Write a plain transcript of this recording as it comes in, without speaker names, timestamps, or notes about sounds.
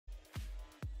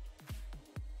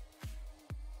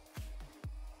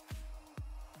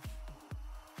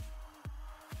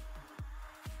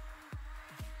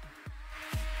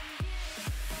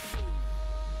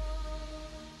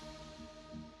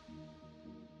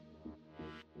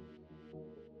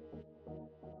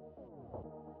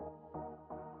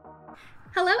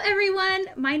Hello everyone,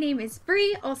 my name is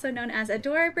Bree, also known as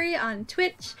Adorabri on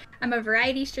Twitch. I'm a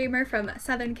variety streamer from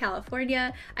Southern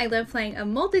California. I love playing a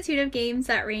multitude of games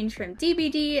that range from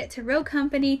DBD to Rogue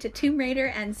Company to Tomb Raider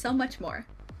and so much more.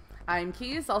 I'm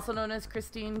Keys, also known as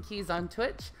KrysteneKeys on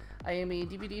Twitch. I am a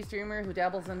DBD streamer who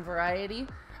dabbles in variety.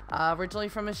 Originally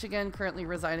from Michigan, currently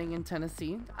residing in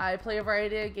Tennessee. I play a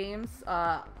variety of games,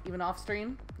 even off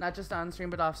stream, not just on stream,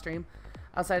 but off stream,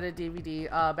 outside of DVD.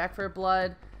 Back for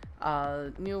Blood,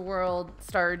 New World,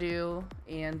 Stardew,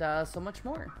 and so much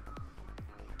more.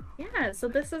 Yeah, so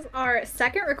this is our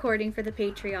second recording for the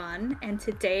Patreon, and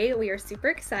today we are super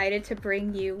excited to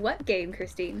bring you what game,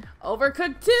 Christine?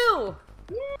 Overcooked 2!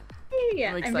 Yay!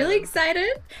 I'm really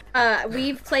excited.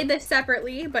 We've played this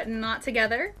separately, but not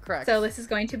together. Correct. So this is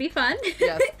going to be fun.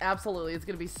 Yes, absolutely. It's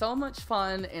going to be so much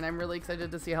fun, and I'm really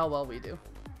excited to see how well we do.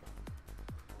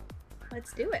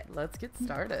 Let's do it. Let's get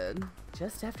started.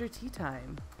 Just after tea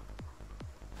time.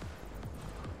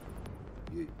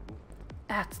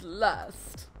 At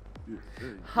last.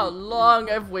 How long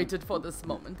I've waited for this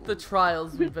moment. The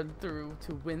trials we've been through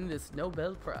to win this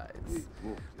Nobel Prize.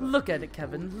 Look at it,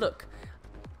 Kevin. Look.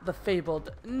 The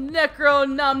fabled Necro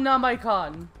Nom Nom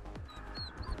icon.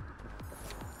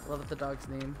 Love the dog's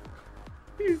name.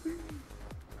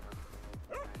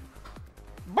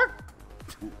 Bark.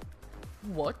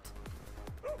 What?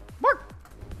 Bark.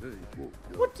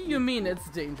 What do you mean it's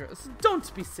dangerous?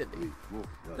 Don't be silly.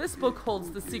 This book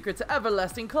holds the secret to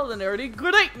everlasting culinary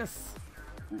greatness.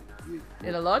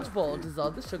 In a large bowl,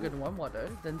 dissolve the sugar in warm water,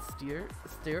 then stir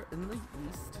in the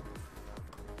yeast.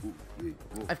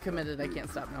 I've committed, I can't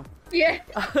stop now. Yeah.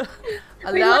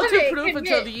 Allow to proof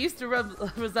until the yeast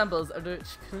resembles a rich,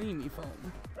 creamy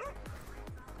foam.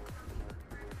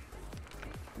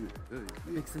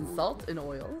 Mix in salt and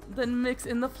oil, then mix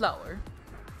in the flour.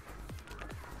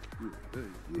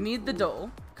 Knead the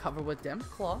dough, cover with damp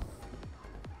cloth,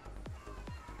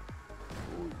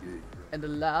 and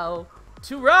allow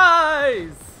to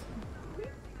rise!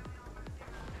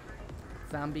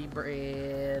 Zombie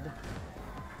bread.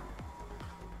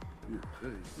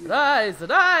 Rise,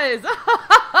 rise!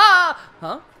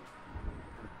 Huh?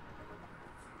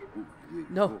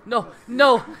 No, no,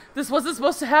 no! This wasn't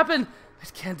supposed to happen!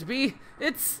 It can't be!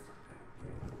 It's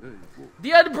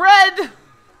the unbread!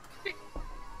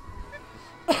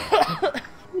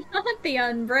 Not the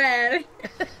unbread.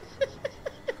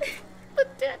 The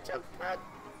ketchup bread.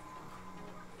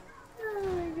 Oh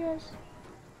my gosh.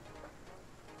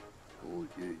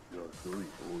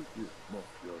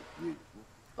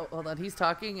 Oh, hold on. He's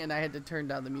talking, and I had to turn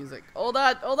down the music. Hold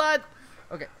on, hold on.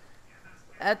 Okay.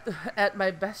 At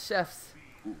my best chefs.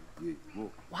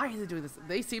 Why are they doing this?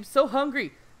 They seem so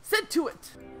hungry. Sit to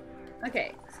it.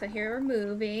 Okay, so here we're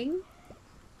moving.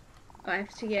 Oh, I have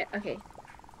to get. Okay.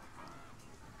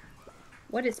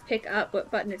 What is pick up? What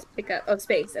button is pick up? Oh,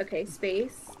 space. Okay,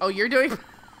 space. Oh, you're doing.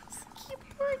 Keep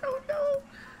going. Oh no.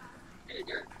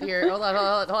 Here, hold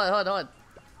on, hold on.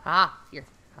 Ah, here.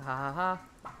 Ha ha ha.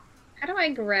 How do I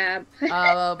grab?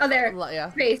 Oh, there.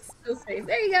 Yeah. Space. Oh, space.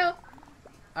 There you go.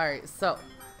 All right. So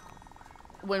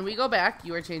when we go back,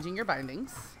 you are changing your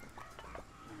bindings.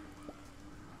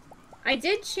 I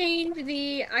did change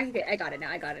the. I got it now.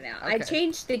 I got it now. Okay. I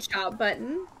changed the chop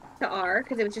button to R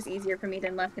because it was just easier for me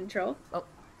than left control. Oh,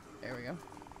 there we go.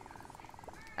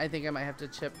 I think I might have to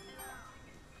chip.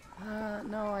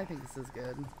 No, I think this is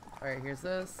good. All right, here's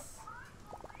this.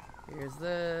 Here's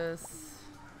this.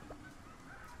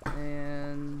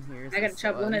 And here's. I gotta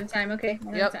chop one at a time. Okay,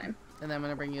 one at a time. And then I'm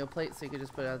gonna bring you a plate so you can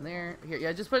just put it on there. Here,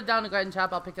 yeah, just put it down and go ahead and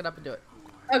chop. I'll pick it up and do it.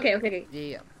 Okay, okay, okay.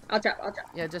 Yeah. I'll chop.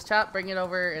 Yeah, just chop, bring it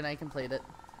over, and I can plate it.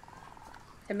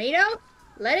 Tomato,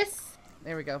 lettuce.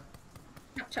 There we go.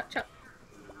 Chop.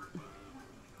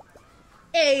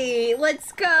 Hey,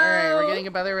 let's go. All right, we're getting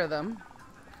a better rhythm.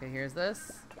 Okay, here's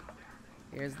this.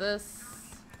 Here's this.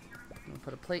 I'm gonna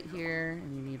put a plate here,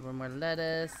 and you need one more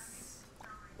lettuce.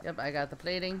 Yep, I got the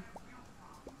plating.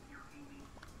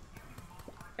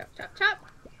 Chop.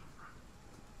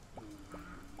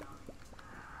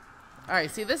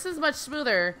 Alright, see, this is much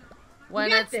smoother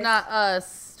when it's not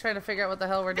us trying to figure out what the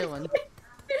hell we're doing.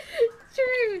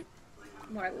 True.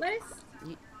 More lettuce.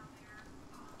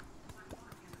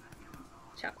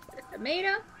 Chop the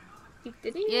tomato.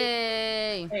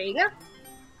 Yay! There you go.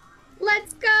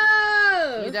 Let's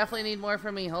go! You definitely need more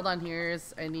from me. Hold on,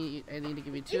 I need to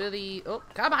give you 2 of the. Oh,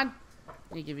 come on!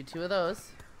 I need to give you 2 of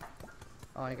those.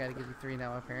 Oh, I gotta give you 3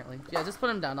 now, apparently. Yeah, just put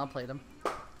them down. I'll plate them.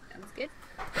 Sounds good.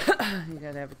 You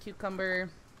gotta have a cucumber.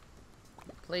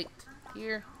 Plate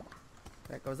here.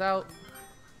 That goes out.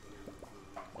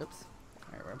 Oops.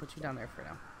 Alright, we're gonna put you down there for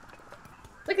now.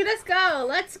 Look at us go!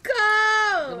 Let's go!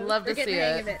 I'd love to see the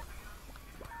hang it. of it.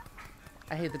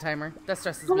 I hate the timer. That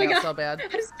stresses Oh my me out God. so bad. I'm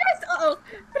stressed. Uh-oh.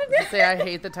 To say I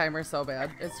hate the timer so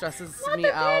bad. It stresses Not me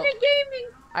the out. panic gaming.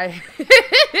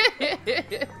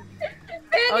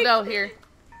 Oh no, here.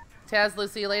 Taz,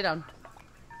 Lucy, lay down.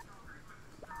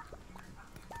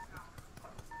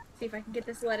 See if I can get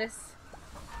this lettuce.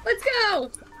 Let's go!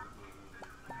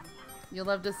 You'll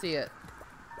love to see it.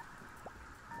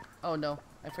 Oh no,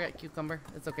 I forgot cucumber.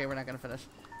 It's okay, we're not gonna finish.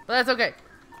 But that's okay.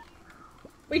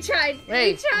 We tried.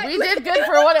 Hey, we tried. we did good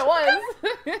for what it was.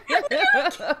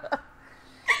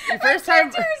 The first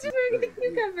time. The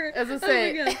cucumber. As I Oh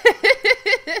say. my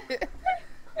God.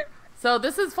 So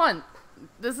this is fun.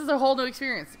 This is a whole new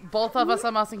experience. Both of us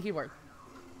on mouse and keyboard.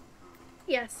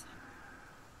 Yes.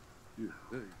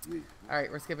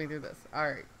 Alright, we're skipping through this.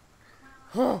 Alright.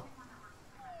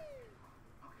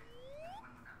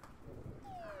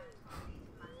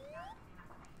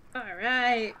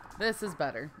 Alright. This is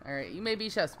better. Alright, you may be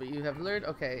chefs, but you have learned.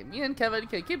 Okay, me and Kevin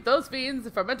can keep those fiends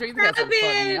from entering the castle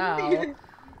for now.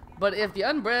 But if the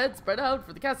unbred spread out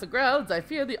for the castle grounds, I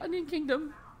fear the Onion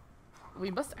Kingdom. We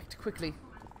must act quickly.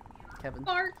 Kevin.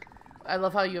 Bark. I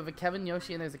love how you have a Kevin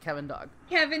Yoshi and there's a Kevin dog.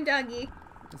 Kevin Doggy.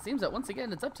 It seems that once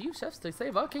again it's up to you chefs to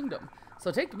save our kingdom.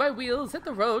 So take my wheels, hit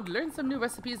the road, learn some new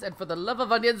recipes, and for the love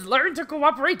of onions, learn to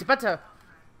cooperate better.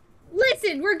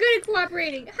 Listen, we're good at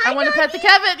cooperating. Hi, I want to pet the Doggy.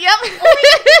 Kevin. Yep. Oh,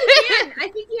 wait, I think you can. I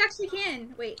think you actually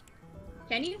can. Wait.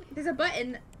 Can you? There's a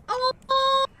button.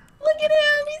 Oh, look at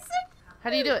him. He's so How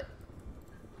do you do it?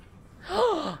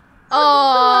 Oh,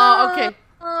 okay.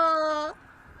 Oh,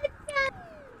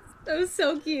 that was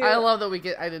so cute. I love that we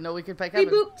get. I didn't know we could pet We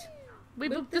Kevin. booped. We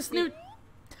booped the snoot.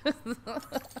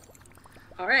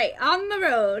 All right, on the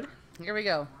road. Here we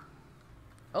go.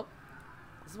 Oh,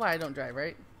 this is why I don't drive,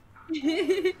 right?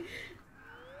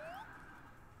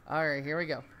 All right, here we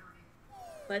go.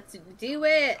 Let's do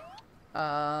it.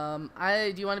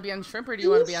 do you want to be on shrimp or do you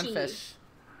want to be on fish?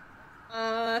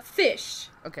 Fish.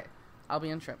 Okay, I'll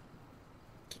be on shrimp.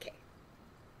 Okay.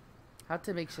 How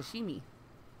to make sashimi.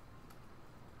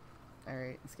 All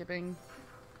right, skipping.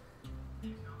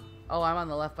 Oh, I'm on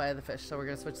the left by the fish, so we're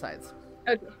gonna switch sides.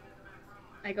 Okay.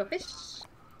 I go fish.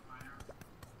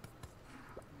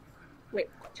 Wait,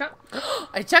 chop.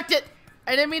 I chucked it.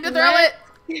 I didn't mean to throw it.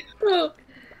 Oh.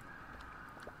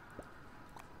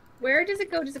 Where does it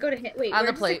go? Does it go to hit? Wait, On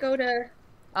where the plate. does it go to?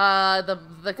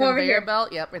 The conveyor here.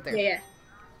 belt. Yep, right there. Yeah.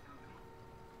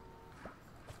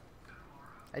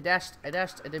 I dashed. I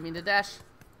didn't mean to dash.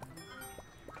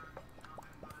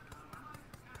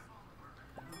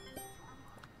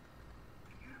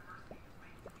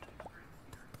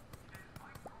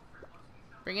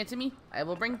 Bring it to me. I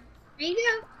will bring. There you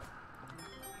go.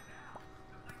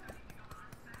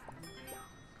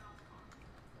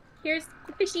 Here's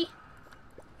the fishy.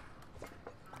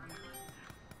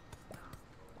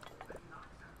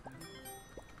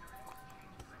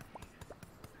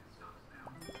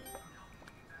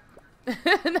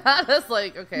 Not us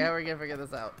like, okay, how are we gonna figure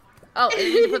this out? Oh, I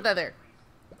need to put that there.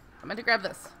 I meant to grab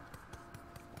this.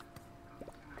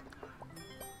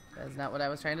 That's not what I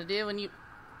was trying to do when you...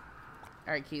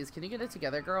 Alright, Keys, can you get it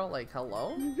together, girl? Like,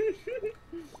 hello?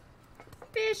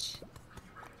 Fish.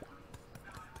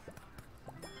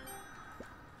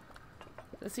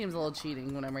 This seems a little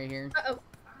cheating when I'm right here. Uh-oh.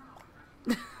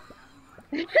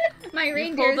 My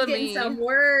reindeer's pulled a getting me. some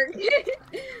work.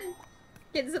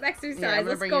 Getting some exercise. Here, I'm gonna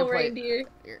Let's bring you go, a plate. reindeer.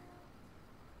 Here.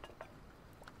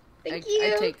 Thank you.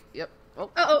 I take... Yep.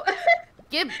 Oh. Uh-oh.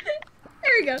 Gib!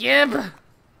 There we go. Gib!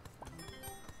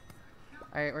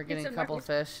 Alright, we're getting a some couple more of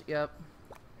fish. Yep.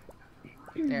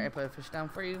 There, I put a fish down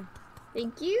for you.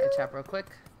 Thank you. I chop real quick.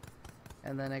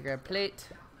 And then I grab plate.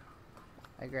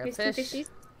 I grab Here's fish. 2 fishies.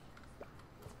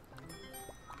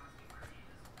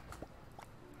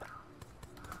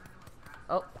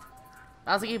 Oh.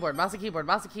 Mouse and keyboard, mouse and keyboard,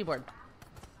 mouse and keyboard.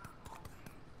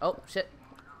 Oh, shit.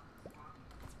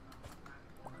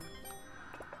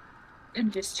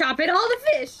 I'm just chopping all the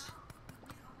fish.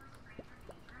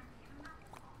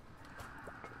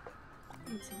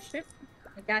 Need some shrimp.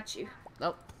 I got you.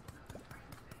 Nope.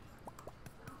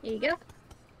 Here you go.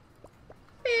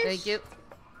 Fish. Thank you.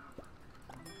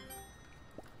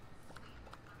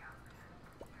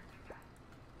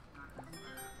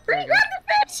 Bring There grab the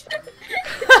fish.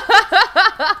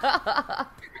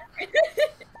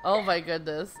 Oh my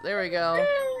goodness. There we go.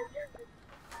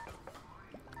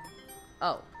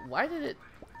 Oh, why did it...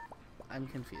 I'm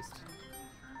confused.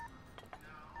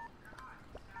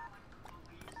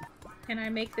 Can I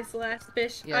make this last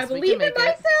fish? Yes, I we believe can in make it.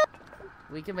 myself.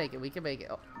 We can make it, we can make it.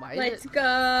 Oh, why Let's did it...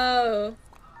 go.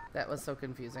 That was so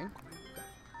confusing.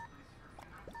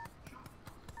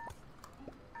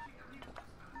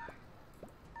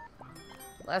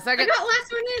 Last I second. got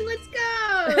last one in. Let's go.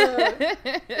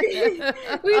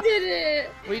 We did it.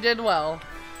 We did well.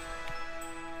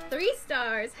 3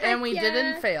 stars. Heck And we yeah.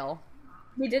 didn't fail.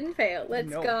 We didn't fail. Let's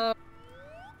No. go.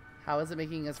 How is it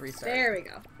making us restart? There we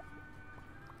go.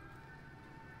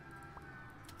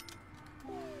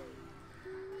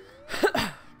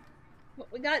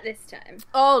 What we got this time?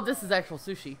 Oh, this is actual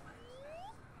sushi.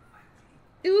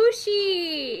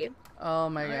 Sushi. Oh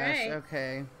my All gosh. right.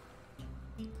 Okay.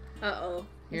 Uh-oh.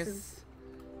 Here's. This is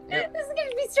Yep. going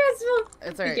to be stressful.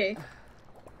 It's alright. Okay.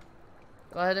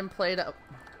 Go ahead and plate up.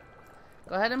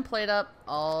 Go ahead and plate up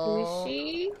all.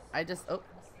 Sushi. I just. Oh.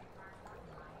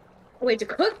 Wait, to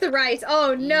cook the rice.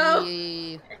 Oh, no.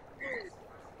 We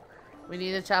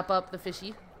need to chop up the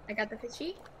fishy. I got the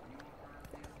fishy.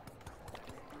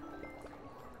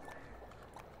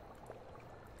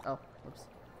 Oh, whoops.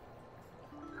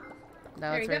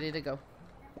 Now There it's you go. ready to go.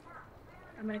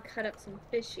 I'm going to cut up some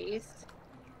fishies.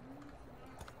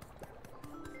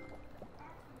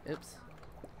 Oops.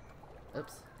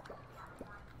 Oops.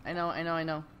 I know.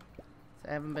 So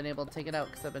I haven't been able to take it out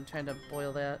because I've been trying to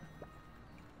boil that.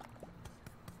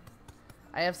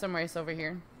 I have some rice over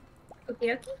here. Okie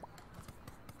dokie.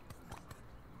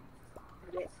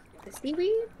 Get the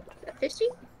seaweed, the fishy.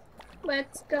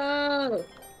 Let's go.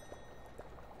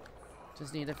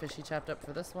 Just need a fishy chopped up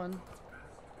for this one.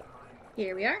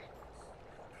 Here we are.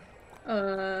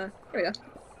 Here we go.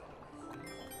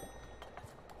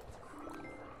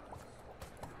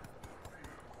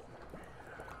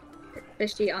 Put the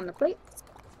fishy on the plate.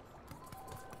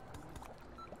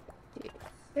 Do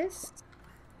this.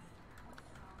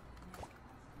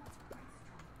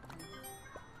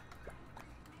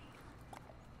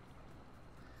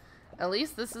 At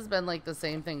least this has been like the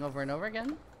same thing over and over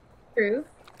again. True.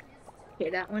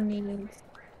 Okay, that one needs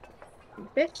some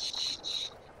fish.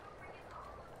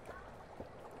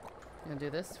 Gonna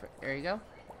do this. There you go.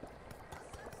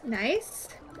 Nice.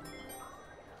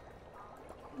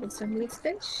 This one needs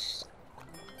fish.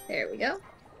 There we go.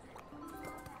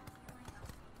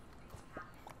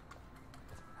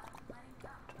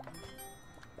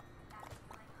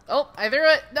 Oh, I threw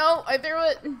it. No, I threw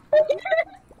it.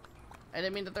 I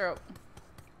didn't mean to throw.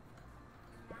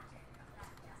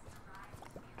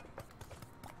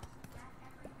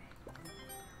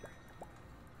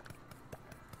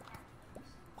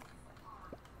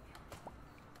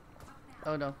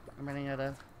 Oh no, I'm running out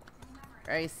of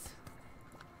rice.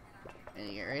 I need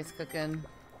to get rice cooking.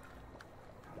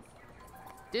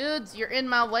 Dudes, you're in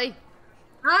my way.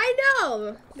 I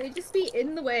know! They just be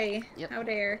in the way. Yep. How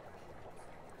dare.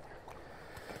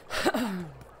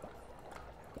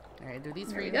 Alright, do these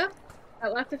There for we you. go.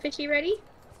 Got lots of fishy ready.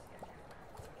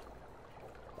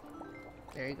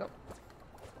 There you go.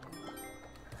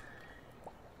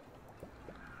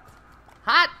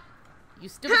 Hot! You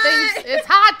stupid things! It's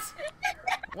hot!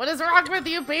 What is wrong with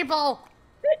you people?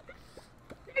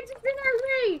 They're just in our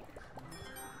way!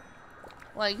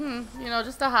 Like, you know,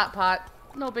 just a hot pot.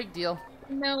 No big deal.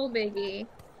 No biggie.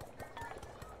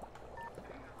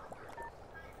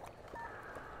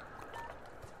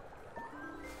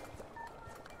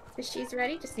 Fishy's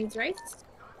ready, just needs rice.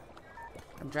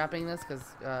 I'm dropping this because,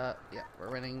 yeah, we're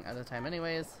running out of time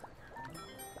anyways.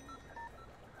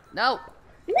 No!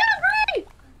 No, right!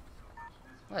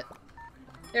 What?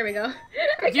 There we go. You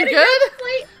I good? grabbed a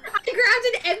plate. I grabbed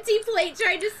an empty plate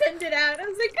trying to send it out. I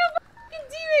was like, come on, you can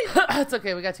do it. It's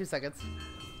okay, we got 2 seconds.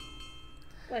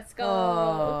 Let's go.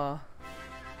 Oh.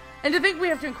 And to think we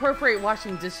have to incorporate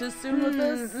washing dishes soon with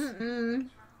this?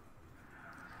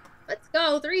 Let's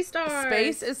go, 3 stars.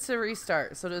 Space is to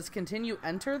restart. So does continue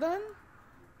enter then?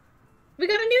 We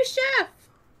got a new chef.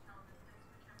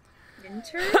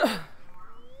 Enter.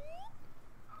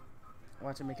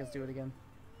 Watch it make us do it again.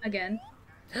 Again.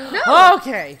 No.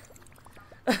 Okay.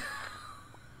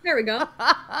 There we go.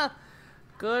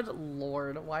 Good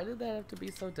lord. Why did that have to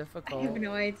be so difficult? I have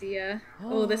no idea.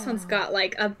 Oh, this one's got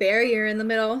like a barrier in the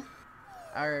middle.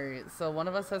 Alright, so one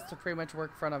of us has to pretty much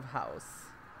work front of house.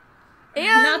 And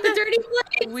And not the dirty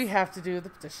plates. we have to do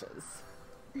the dishes.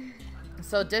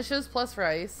 So dishes plus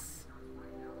rice.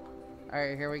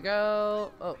 Alright, here we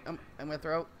go. Oh, I'm gonna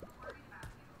throw.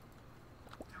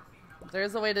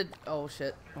 There's a way to... Oh,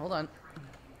 shit. Hold on.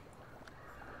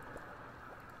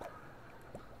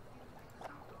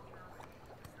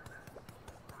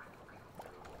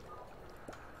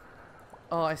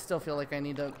 Oh, I still feel like I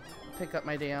need to pick up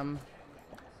my damn...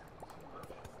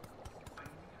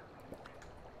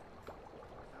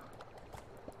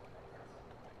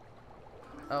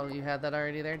 Oh, you had that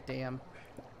already there? Damn.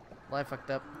 Well, I fucked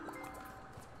up.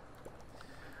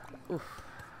 Oof.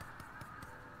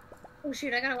 Oh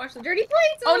shoot, I gotta wash the dirty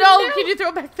plates! Oh no! Can you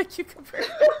throw back the cucumber?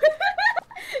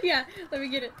 Yeah, let me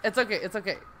get it. It's okay, it's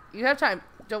okay. You have time.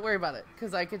 Don't worry about it.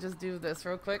 Because I could just do this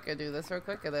real quick and do this real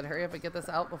quick and then hurry up and get this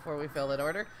out before we fail that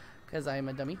order. Because I am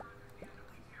a dummy.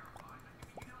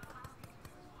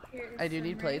 I do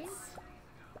need plates.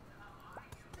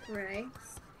 Rice.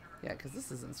 Yeah, because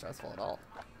this isn't stressful at all.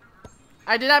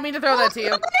 I did not mean to throw that to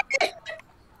you.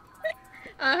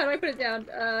 How do I put it down?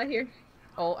 Here.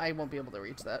 Oh, I won't be able to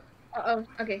reach that. Uh-oh,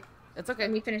 okay. It's okay.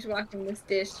 Let me finish washing this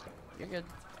dish. You're good.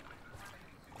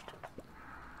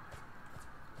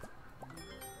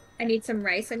 I need some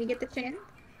rice when you get the chance.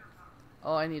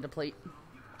 Oh, I need a plate.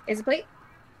 Is a plate?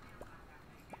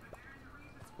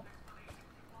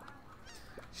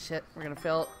 Shit, we're gonna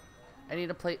fail. I need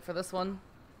a plate for this one.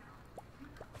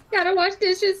 Gotta wash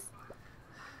dishes.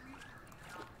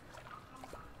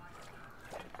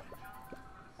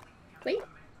 Plate?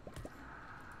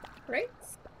 Right?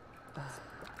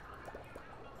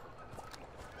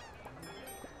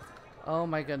 Oh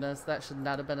my goodness, that should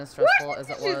not have been as stressful as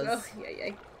it was. Oh,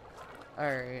 yeah.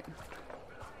 Alright.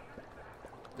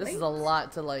 This is a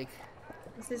lot to like...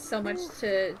 This is so much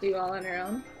to do all on our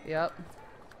own. Yep.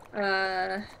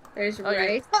 There's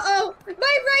rice. Uh-oh! My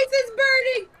rice is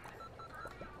burning!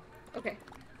 Okay.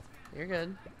 You're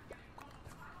good.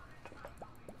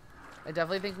 I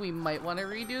definitely think we might want to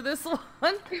redo this one.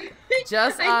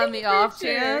 Just on the off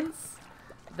chance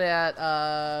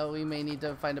that we may need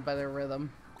to find a better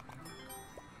rhythm.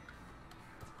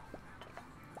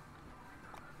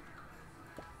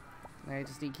 I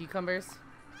just need cucumbers.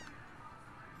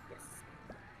 Yes.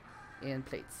 And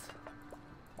plates.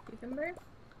 Cucumber?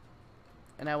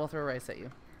 And I will throw rice at you.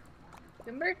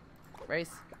 Cucumber?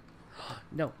 Rice.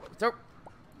 No. Throw.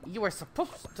 You are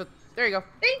supposed to. There you go.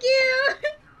 Thank you!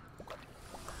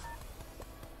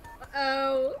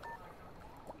 Uh-oh.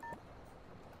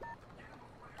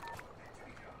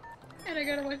 And I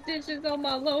gotta wash dishes on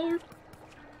my load.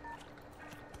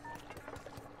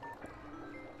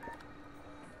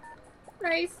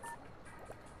 Rice.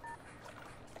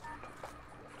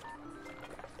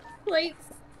 Plates.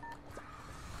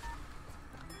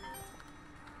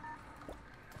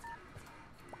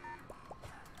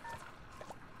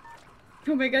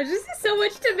 Oh my gosh, this is so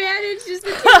much to manage just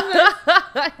the two of us.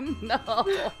 I know.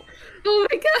 Oh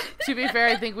my god. To be fair,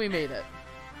 I think we made it.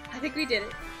 I think we did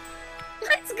it.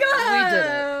 Let's go! We did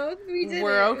it. We did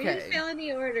We're it. okay. We didn't fail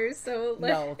any orders, so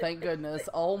let's... No, thank goodness.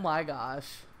 Oh my gosh.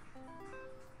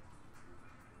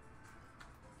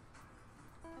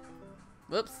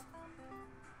 Whoops.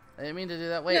 I didn't mean to do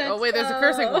that. Wait, oh wait, there's a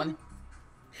cursing one.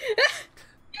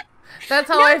 That's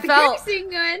how I felt.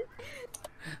 Cursing one.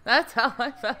 That's how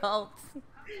I felt.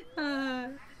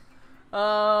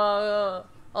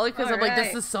 Only because I'm like,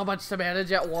 this is so much to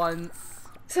manage at once.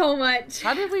 So much.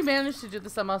 How did we manage to do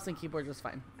this on mouse and keyboard just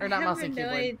fine? Or not mouse and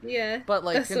keyboard. Idea. But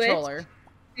like the controller. Switch.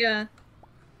 Yeah.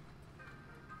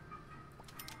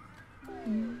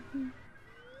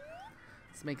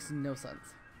 This makes no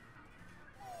sense.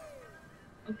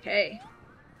 Okay.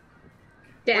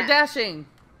 We're dashing.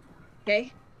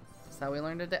 Okay. That's how we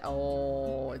learned to dash.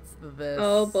 Oh, it's this.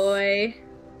 Oh boy.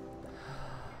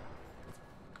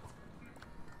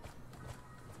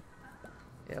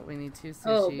 Yeah, we need 2 sushis.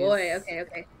 Oh boy.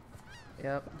 Okay.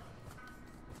 Yep.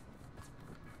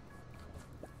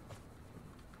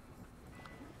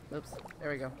 Oops.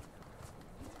 There we go.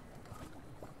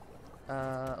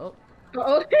 Oh.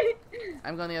 Uh-oh.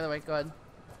 I'm going the other way. Go ahead.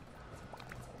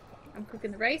 I'm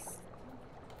cooking the rice.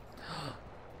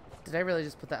 Did I really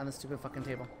just put that on the stupid fucking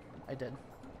table? I did.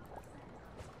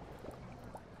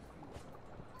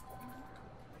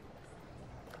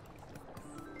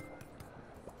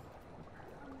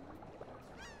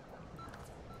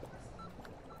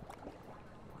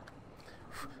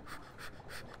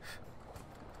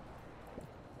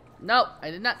 No, I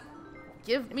did not.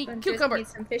 Give me cucumber. Need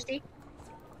some fishy.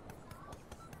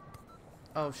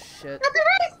 Oh shit. Not the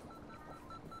rice.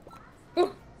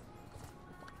 Oh.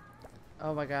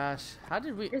 Oh my gosh. How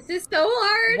did we... This is so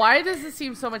hard. Why does this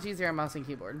seem so much easier on mouse and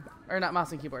keyboard? Or not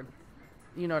mouse and keyboard.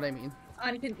 You know what I mean.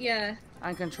 Yeah.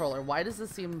 On controller. Why does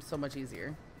this seem so much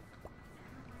easier?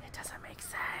 It doesn't make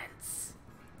sense.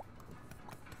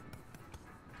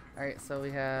 Alright, so we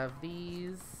have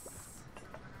these.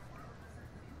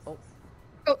 Oh.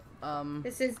 Oh.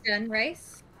 This is done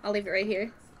rice. I'll leave it right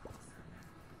here.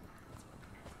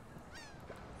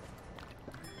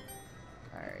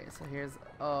 Alright, so here's...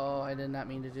 Oh, I did not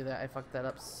mean to do that. I fucked that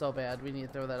up so bad. We need to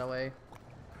throw that away.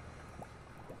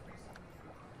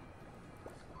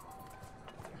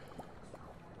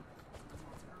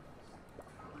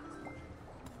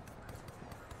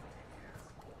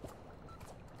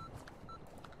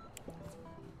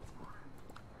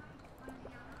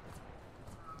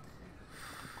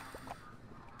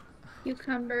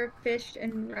 cucumber, fish,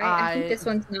 and rice. I think this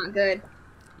one's not good.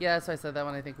 Yeah, so I said that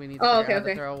one. I think we need to Oh, figure out okay,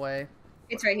 how to throw away.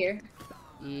 It's right here.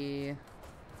 Yeah.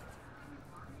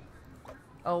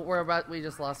 Oh, we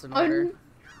just lost an order.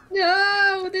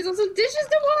 No, there's also dishes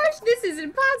to wash. This is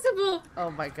impossible.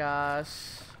 Oh my gosh.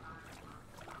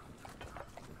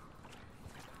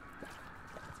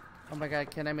 Oh my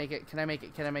god, can I make it? Can I make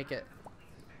it? Can I make it?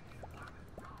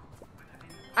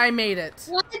 I made it.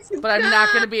 But I'm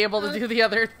not going to be able to do the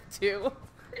other two.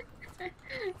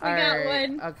 I got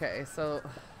one. Okay, so...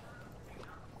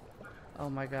 Oh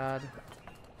my god.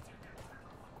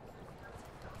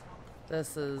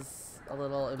 This is a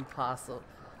little impossible.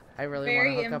 I really want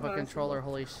to hook up a controller,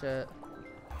 holy shit.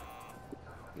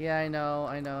 Yeah, I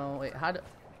know. Wait, how do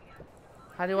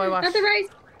I wash? Not the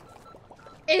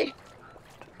rice.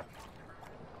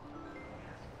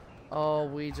 Oh,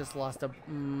 we just lost a...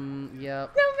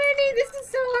 yep. So many! This is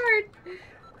so hard!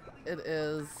 It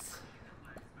is.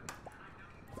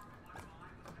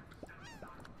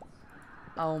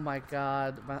 Oh my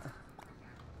god.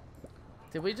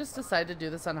 Did we just decide to do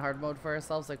this on hard mode for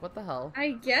ourselves? Like, what the hell?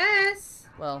 I guess.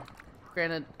 Well,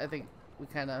 granted, I think we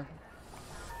kind of...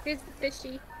 Here's the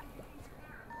fishy.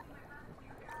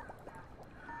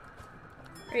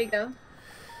 There you go.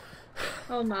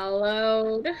 Oh my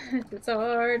load. It's so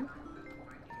hard.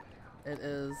 It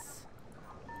is.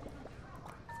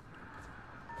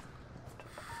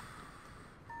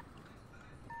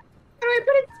 How do I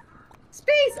put it?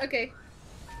 Space! Okay.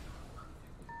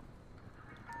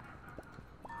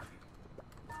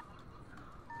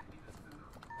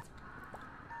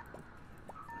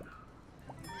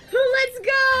 Let's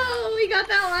go! We got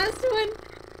that last one.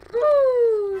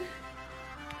 Woo!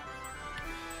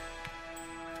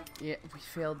 Yeah, we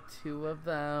failed 2 of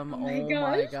them. Oh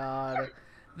my god.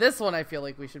 This one I feel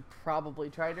like we should probably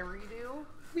try to redo.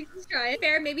 We can try it.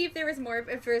 Fair, maybe if there's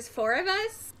 4 of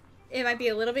us, it might be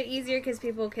a little bit easier because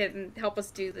people can help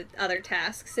us do the other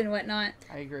tasks and whatnot.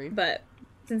 I agree. But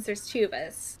since there's 2 of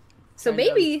us, so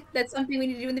maybe that's something we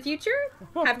need to do in the future.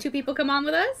 Have 2 people come on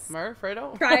with us.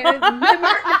 Fredo? Try it.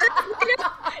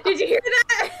 Did you hear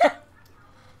that?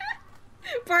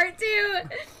 Part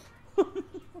 2.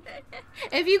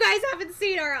 If you guys haven't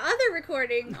seen our other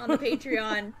recording on the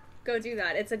Patreon, go do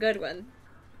that. It's a good one.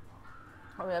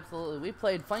 Oh, absolutely. We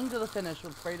played Fighting to the Finish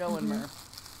with Fredo and Murph.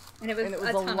 And it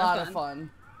was a lot of fun.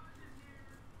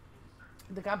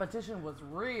 The competition was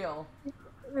real.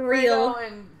 Fredo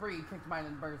and Bree kicked mine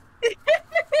and burst.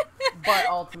 But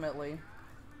ultimately.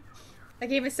 That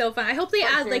game is so fun. I hope they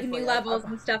add like new levels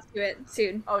and stuff to it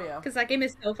soon. Oh yeah. Because that game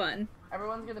is so fun.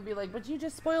 Everyone's gonna be like, but you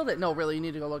just spoiled it. No, really, you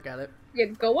need to go look at it. Yeah,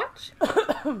 go watch.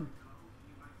 It's on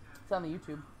the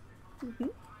YouTube.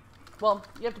 Well,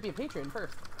 you have to be a patron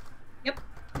first. Yep.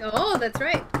 Oh, that's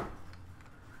right.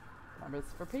 Numbers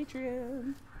for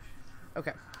Patreon.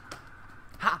 Okay.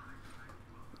 Ha!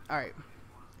 Alright.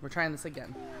 We're trying this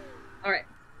again. Alright.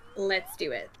 Let's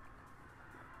do it.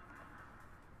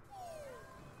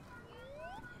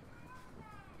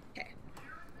 Okay.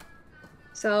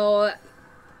 So,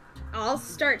 I'll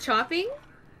start chopping.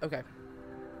 Okay.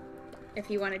 If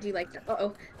you want to do like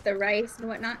the rice and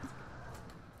whatnot.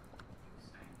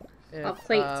 I'll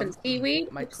plate some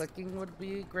seaweed. My clicking would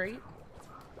be great.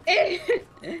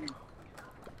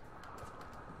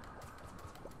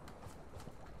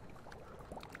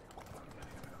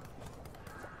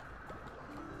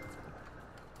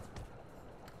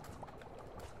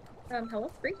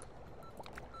 Hello, Bree.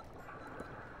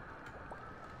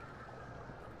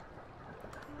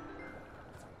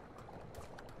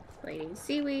 Plating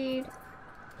seaweed.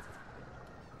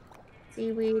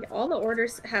 Seaweed. All the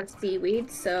orders have seaweed,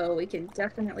 so we can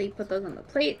definitely put those on the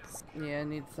plates. Yeah, I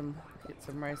need get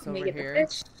some rice over get here. The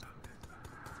fish.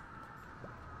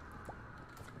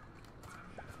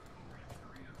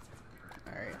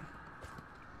 Alright.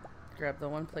 Grab the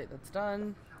one plate that's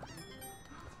done.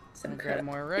 Some grab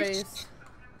more rice.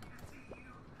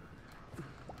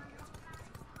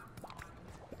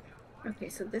 Okay,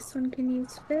 so this one can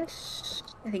use fish.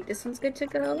 I think this one's good to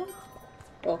go.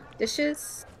 Oh,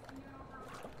 dishes.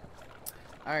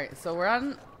 Alright, so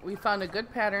we found a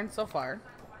good pattern so far.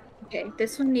 Okay,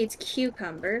 this one needs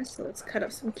cucumbers, so let's cut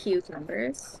up some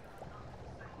cucumbers.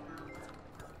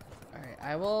 Alright,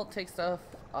 I will take stuff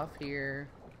off here,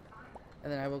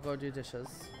 and then I will go do dishes.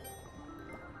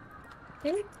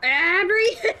 Okay,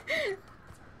 Abby!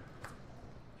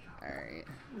 Alright.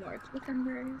 More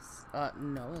cucumbers.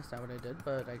 No, that's not what I did,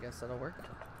 but I guess that'll work.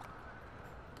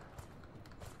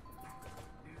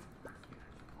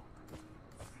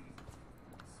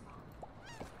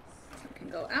 Can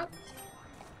go out.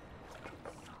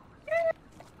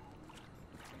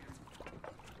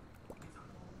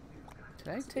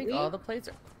 I take all the plates?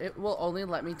 It will only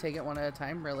let me take it one at a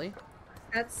time, really?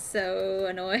 That's so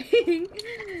annoying.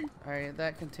 Alright,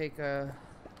 that can take a...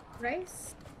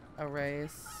 Rice? A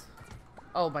rice.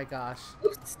 Oh my gosh.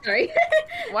 Oops, sorry.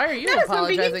 Why are you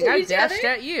apologizing? I dashed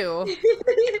at you. Okay,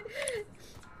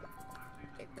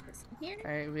 put this in here.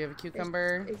 Alright, we have a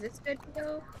cucumber. Is this good to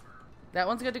go? That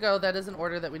one's good to go. That is an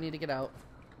order that we need to get out.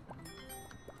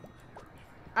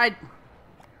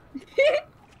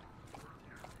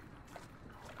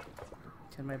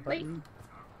 Can my button...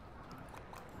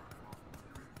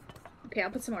 Okay, I'll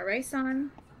put some more rice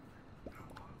on.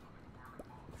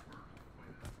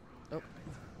 Oh.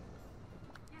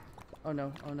 Oh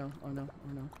no, oh no, oh no,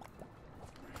 oh no.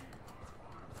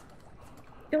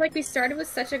 I feel like we started with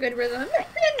such a good rhythm,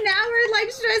 and now we're like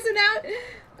stressing out.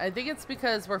 I think it's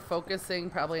because we're focusing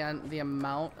probably on the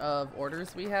amount of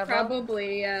orders we have.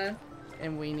 Probably, yeah.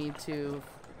 And we need to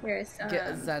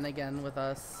get Zen again with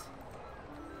us.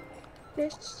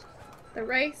 Fish. The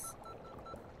rice.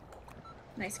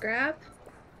 Nice grab.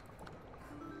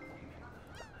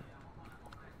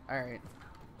 Alright.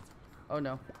 Oh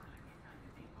no.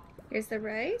 Here's the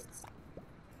rice.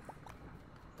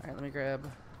 Alright, let me grab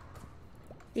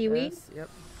seaweed. this. Yep.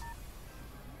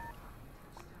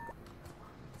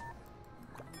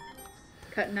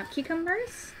 Cutting up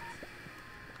cucumbers.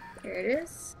 Here it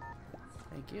is.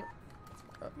 Thank you.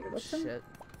 You're Oh, welcome. shit.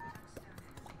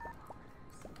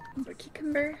 More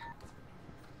cucumber.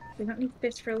 We don't need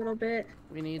fish for a little bit.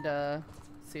 We need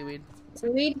seaweed.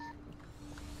 Seaweed.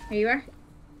 Here you are.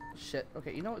 Shit.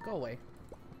 Okay, you know what? Go away.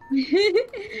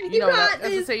 You know what I was got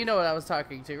this. say, you know what I was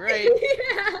talking to, right?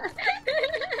 Yeah.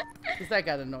 Because that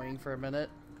got annoying for a minute.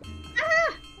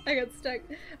 Ah, I got stuck.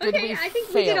 Did Okay, we I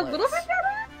think we did a fail little it? bit better.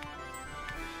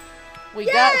 We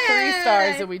got 3 Yeah!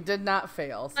 stars and we did not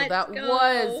fail, so Let's that go.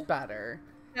 was better.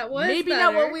 That was Maybe better.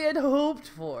 not what we had hoped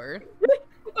for.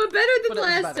 But better than But it was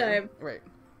last better. time. Right.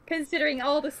 Considering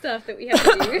all the stuff that we had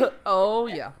to do. Oh,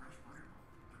 yeah.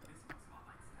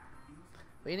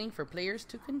 Waiting for players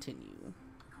to continue.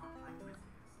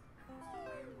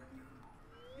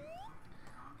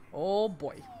 Oh,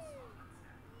 boy.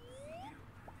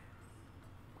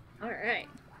 Alright.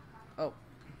 Oh.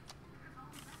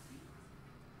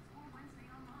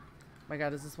 My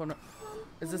god, is this one...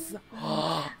 Is this...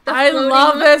 I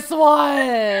love this one!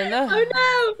 Oh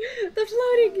no! The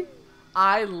floating!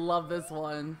 I love this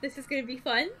one. This is gonna be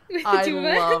fun. I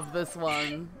love this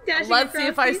one. Let's see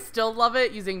if I still love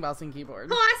it using mouse and keyboard.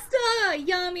 Pasta!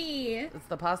 Yummy! It's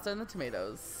the pasta and the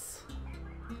tomatoes.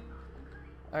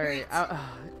 Alright,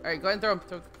 alright, go ahead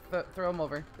and throw them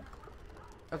over.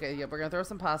 Okay, yeah, we're gonna throw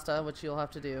some pasta, which you'll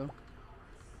have to do.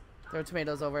 Throw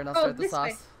tomatoes over and I'll start the sauce.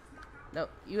 Way. No,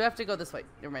 you have to go this way.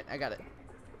 Never mind, I got it.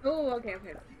 Oh, okay,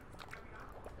 okay.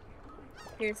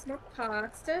 Here's more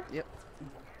pasta. Yep.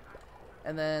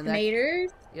 And then tomatoes.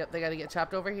 Yep, they gotta get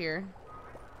chopped over here.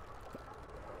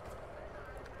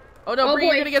 Oh no, Oh, Bree,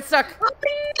 you're gonna get stuck. Oh,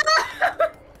 no!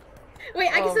 Wait,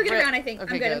 I can still get around, I think.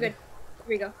 Okay, I'm good. Here good.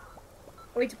 we go.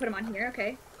 Oh, wait to put them on here,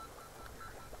 okay.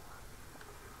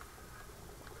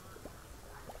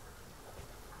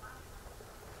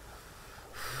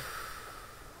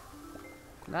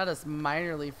 Not us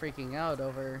minorly freaking out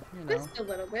over, you know. Just a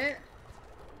little bit.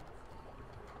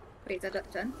 Wait, is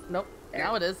that done? Nope, There.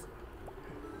 now it is.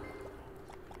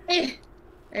 Eh.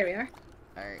 There we are.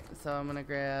 Alright, so I'm gonna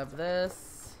grab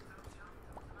this.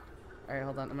 Alright,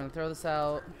 hold on. I'm gonna throw this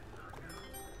out.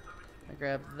 I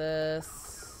grab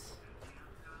this.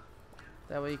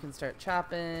 That way you can start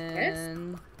chopping. Yes.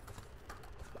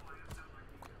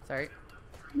 Sorry.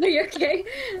 Are you okay?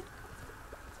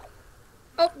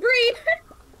 Oh, Bree!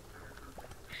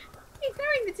 He's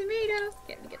throwing the tomatoes.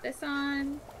 Get this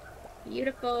on.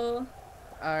 Beautiful.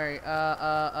 Alright,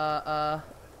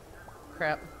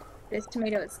 crap. This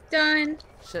tomato is done.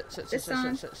 Shit.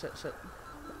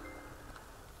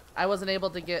 I wasn't able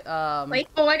to get, Wait,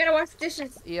 oh, I gotta wash the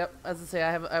dishes. Yep, as I say,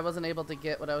 I wasn't able to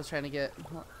get what I was trying to get.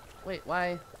 Wait,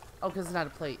 why? Oh, because it's not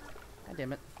a plate. God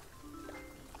damn it.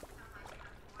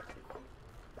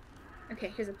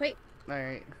 Okay, here's a plate.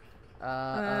 Alright.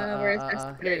 Where's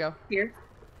our here you go. Here.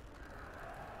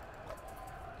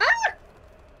 Ah!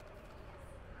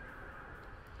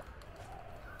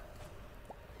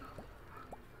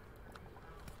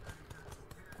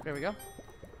 There we go.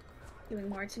 Doing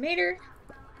more tomato.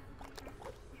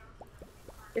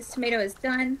 This tomato is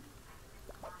done.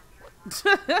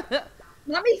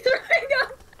 Let me throwing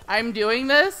up. I'm doing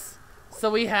this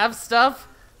so we have stuff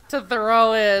to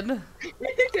throw in.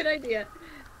 Good idea.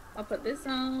 I'll put this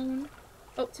on.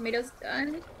 Oh, tomato's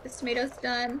done. This tomato's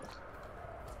done.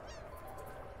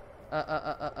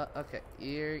 Okay.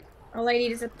 Here. All I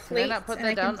need is a Can I plate, not put and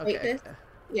that I can down? plate Okay. this.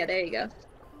 Yeah, there you go.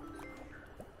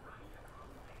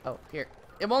 Oh, here.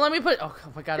 It won't let me put. Oh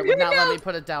my god! It would not let No! me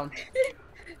put it down.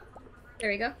 There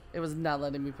we go. It was not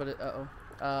letting me put it.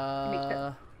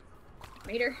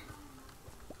 Mater.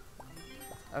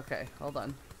 Okay, hold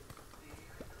on.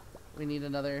 We need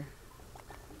another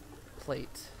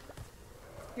plate.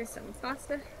 Here's some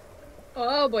pasta.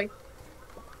 Oh boy.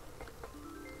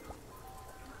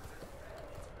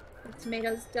 The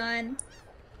tomatoes done.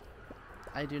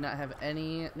 I do not have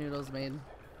any noodles made.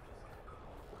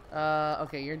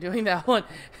 Okay, you're doing that one.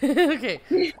 Okay.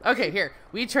 Okay, here.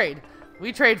 We trade.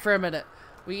 We trade for a minute.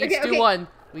 We each do one.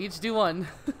 We each do one.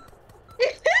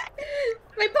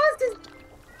 My pasta's...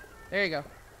 There you go.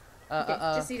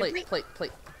 just need a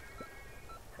plate.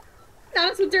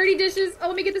 Found some dirty dishes. Oh,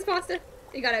 let me get this pasta.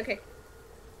 You got it, okay.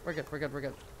 We're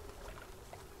good.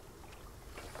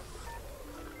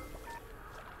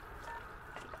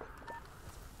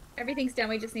 Everything's done.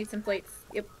 We just need some plates.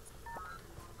 Yep.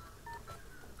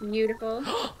 Beautiful.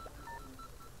 Hello?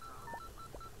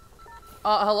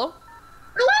 Hello?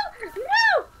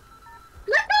 No!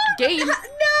 Let go! Game.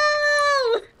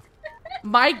 No!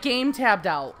 My game tabbed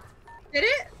out. Did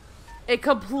it? It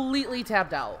completely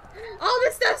tabbed out. All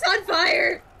this stuff's on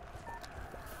fire!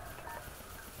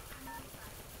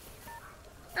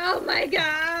 Oh my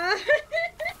god!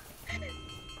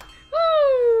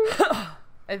 Woo!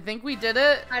 I think we did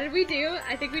it. How did we do?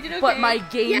 I think we did okay. But my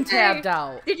game tabbed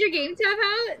out. Did your game tab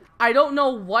out? I don't know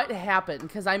what happened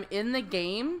because I'm in the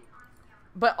game,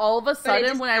 but all of a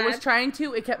sudden when I was trying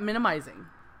to, it kept minimizing.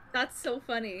 That's so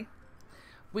funny.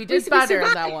 We did better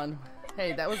on that one.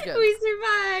 Hey, that was good. We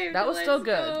survived. That was still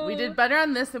good. We did better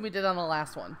on this than we did on the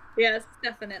last one. Yes,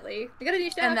 definitely. We got a new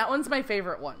chef. And that one's my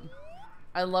favorite one.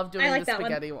 I love doing the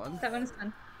spaghetti one. That one's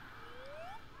fun.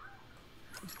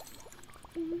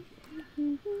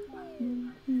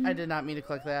 I did not mean to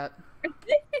click that.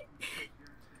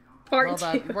 Hold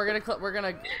on.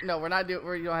 No, we're not doing.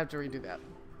 You don't have to redo that.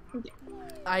 Okay.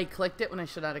 I clicked it when I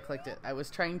should not have clicked it. I was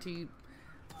trying to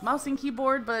mouse and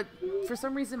keyboard, but for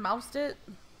some reason moused it.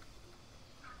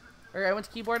 Or I went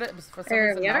to keyboard it, but for some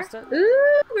reason moused it.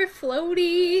 Ooh, we're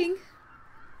floating.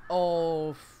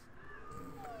 Oh.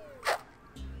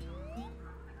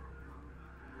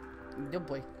 Good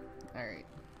boy. Alright.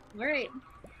 Alright.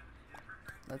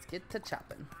 Let's get to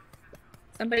chopping.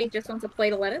 Somebody just wants a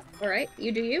plate of lettuce. Alright,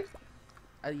 you do you.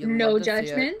 No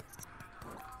judgment.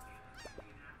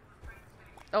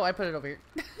 Oh, I put it over here.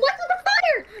 What's on the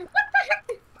fire? What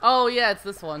the heck? Oh, yeah, it's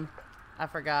this one. I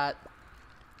forgot.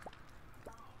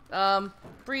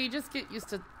 Bree, just get used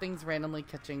to things randomly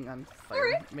catching on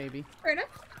fire, maybe. Fair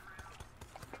enough.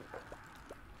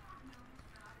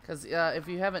 Because, if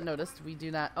you haven't noticed, we do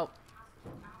not... Oh.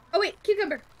 Oh, wait,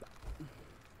 cucumber.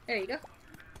 There you go.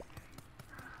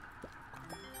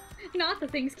 Not the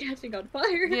things catching on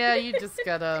fire. Yeah, you just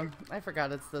gotta... I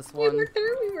forgot it's this one. We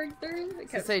worked through.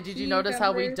 So say, did you notice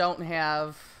how we don't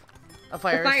have a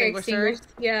fire extinguisher?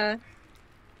 Yeah.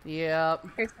 Yep.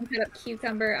 Here's some cut up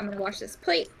cucumber. I'm gonna wash this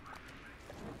plate.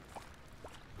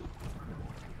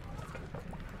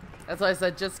 That's why I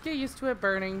said, just get used to it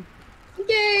burning.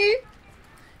 Yay!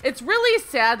 It's really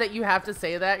sad that you have to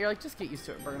say that. You're like, just get used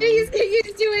to it burning. Please get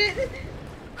used to it.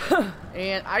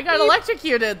 And I got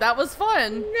electrocuted. That was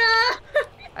fun. No!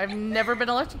 I've never been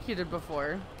electrocuted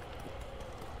before.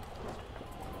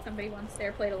 Somebody wants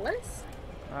their plate of lettuce.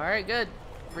 Alright, good.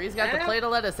 Bree's got the plate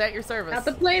of lettuce at your service. Got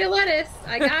the plate of lettuce.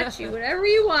 I got you. Whatever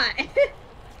you want.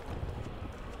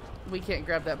 We can't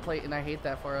grab that plate, and I hate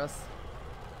that for us.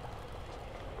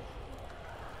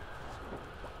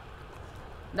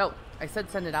 No, I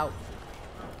said send it out.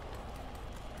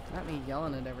 Not me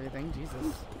yelling at everything.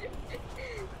 Jesus.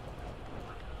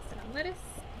 Some lettuce.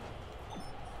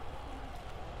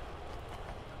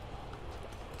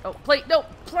 Oh, plate! No!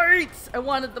 Plates! I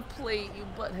wanted the plate, you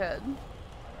butthead.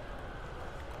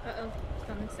 Uh-oh. It's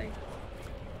on this side.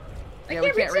 Yeah,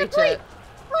 we can't reach it.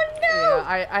 Oh, no!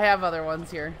 Yeah, I have other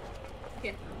ones here.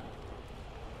 Okay.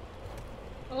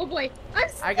 Oh, boy.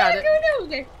 I got it. Oh, no!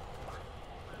 There.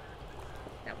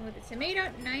 That one with the tomato.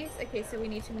 Nice. Okay, so we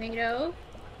need tomato.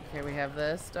 Okay, we have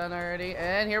this done already.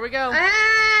 And here we go.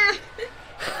 Ah!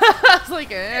 I was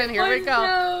like, and here we go.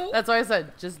 No. That's why I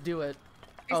said, just do it.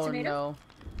 Here's oh, tomato. No.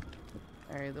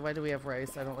 Alright, why do we have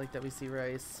rice? I don't like that we see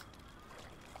rice.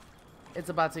 It's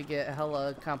about to get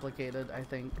hella complicated, I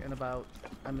think, in about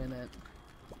a minute.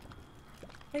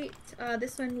 Wait,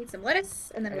 this one needs some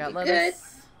lettuce, and then I it'll got be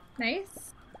lettuce. good.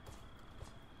 Nice.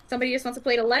 Somebody just wants a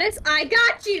plate of lettuce? I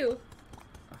got you!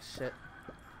 Oh, shit.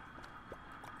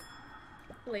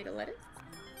 Plate of lettuce.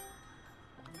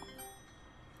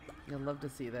 You'll love to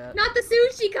see that. Not the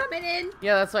sushi coming in.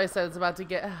 Yeah, that's why I said it's about to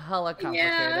get hella complicated.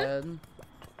 Yeah.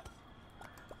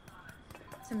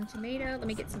 Some tomato. Let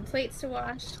me get some plates to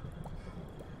wash.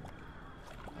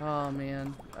 Oh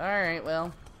man. All right.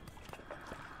 Well,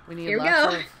 we need Here we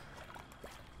lots go. of.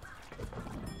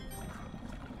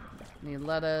 Need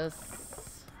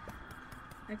lettuce.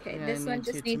 Okay, And this one need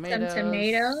just 2 needs some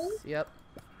tomatoes. Yep.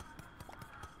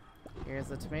 Here's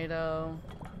the tomato.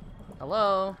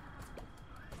 Hello.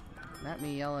 Not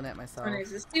me yelling at myself. One is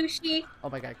the sushi. Oh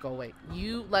my god, go away.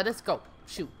 You let us go.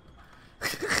 Shoot.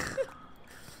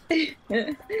 Thank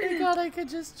god I could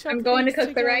just chuck I'm going to things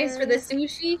cook the rice for the together.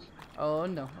 sushi. Oh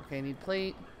no. Okay, I need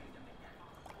plate.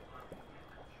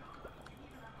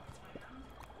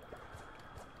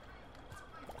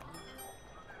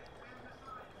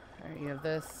 Alright, you have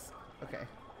this. Okay.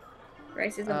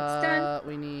 Rice is almost done.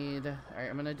 We need... Alright,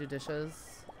 I'm gonna do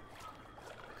dishes.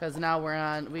 Because now we're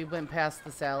on... We went past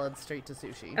the salad straight to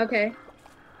sushi. Okay.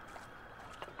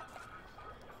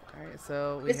 Alright,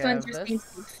 so we This have one just needs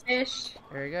some fish.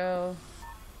 There we go.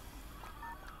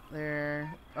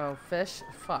 There. Oh, fish?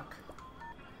 Fuck.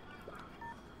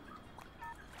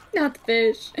 Not the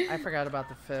fish. I forgot about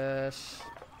the fish.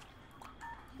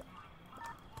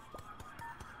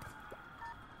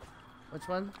 Which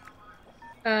one?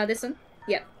 This one?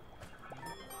 Yep.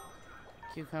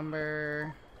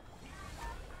 Cucumber.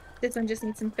 This one just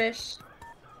needs some fish.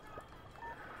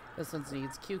 This one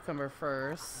needs cucumber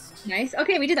first. Nice.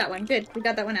 Okay, we did that one. Good. We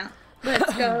got that one out.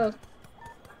 Let's go.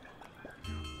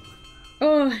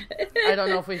 Oh. I don't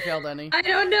know if we failed any. I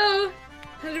don't know.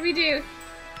 How did we do?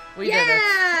 We did it.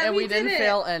 And we we didn't did it.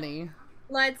 fail any.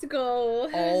 Let's go.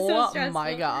 Oh So stressful.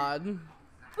 my god.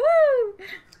 Woo!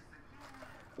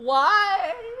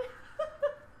 Why?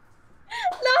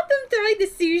 Not them throwing the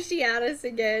sushi at us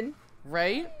again.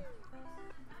 Right?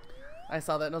 I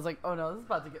saw that and I was like, oh no, this is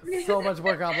about to get so much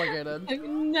more complicated.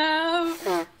 No.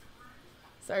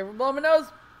 Sorry for blowing my nose.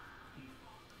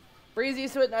 Bree's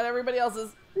used to it, not everybody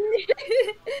else's.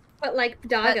 But like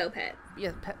doggo pet.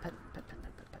 Yeah, pet, Kevin.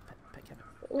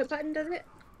 What button does it?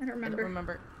 I don't I remember. don't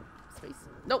remember. Space.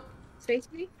 Nope. Space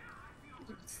maybe?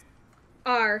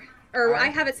 R. Or R? I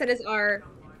have it set as R.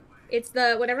 It's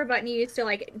the whatever button you use to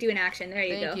like do an action. There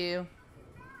you go. Thank you.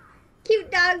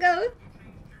 Cute doggo.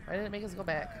 Why did it make us go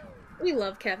back? We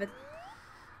love Kevin.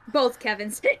 Both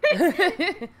Kevins.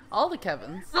 All the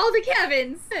Kevins. All the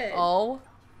Kevins. Oh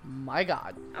my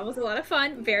god. That was a lot of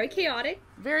fun. Very chaotic.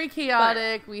 Very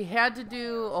chaotic. We had to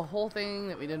do a whole thing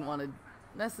that we didn't want to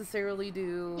necessarily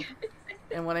do.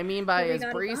 And what I mean by But we is got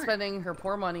it Bree done. spending her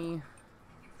poor money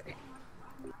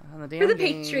on the damn For the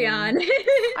game. Patreon.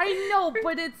 I know,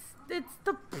 but it's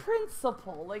the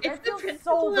principle. Like, It's I the feel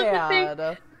principle so of the thing.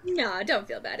 bad. No, don't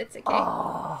feel bad. It's okay.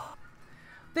 Oh.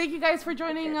 Thank you guys for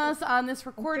joining us on this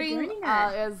recording. joining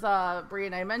us. As Bree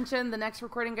and I mentioned, the next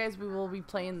recording, guys, we will be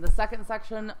playing the second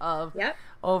section of Yep.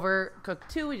 Overcooked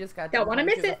 2. We just got Don't done wanna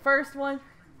playing miss through it. the first one.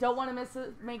 Don't want to miss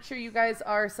it. Make sure you guys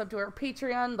are sub to our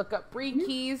Patreon. Look up Bree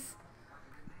Keys.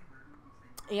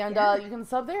 And you can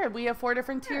sub there. We have 4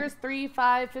 different tiers, $3,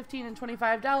 $5, $15, and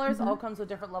 $25. All comes with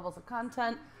different levels of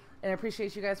content. And I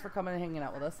appreciate you guys for coming and hanging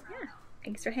out with us. Yeah.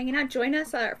 Thanks for hanging out. Join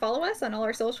us, follow us on all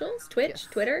our socials, Twitch, Yes.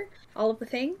 Twitter, all of the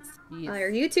things. Yes.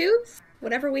 Our YouTubes,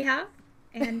 whatever we have.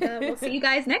 And we'll see you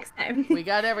guys next time. We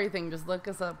got everything. Just look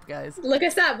us up, guys. Look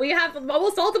us up. We have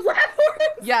almost all the platforms.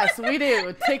 Yes, we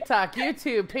do. TikTok,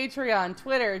 YouTube, Patreon,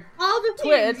 Twitter, All the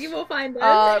Twitch, things. You will find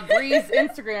us. Bree's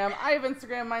Instagram. I have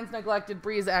Instagram. Mine's neglected.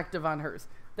 Bree's active on hers.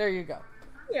 There you go.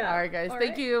 Yeah. All right, guys. All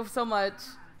Thank right. you so much.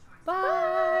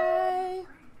 Bye.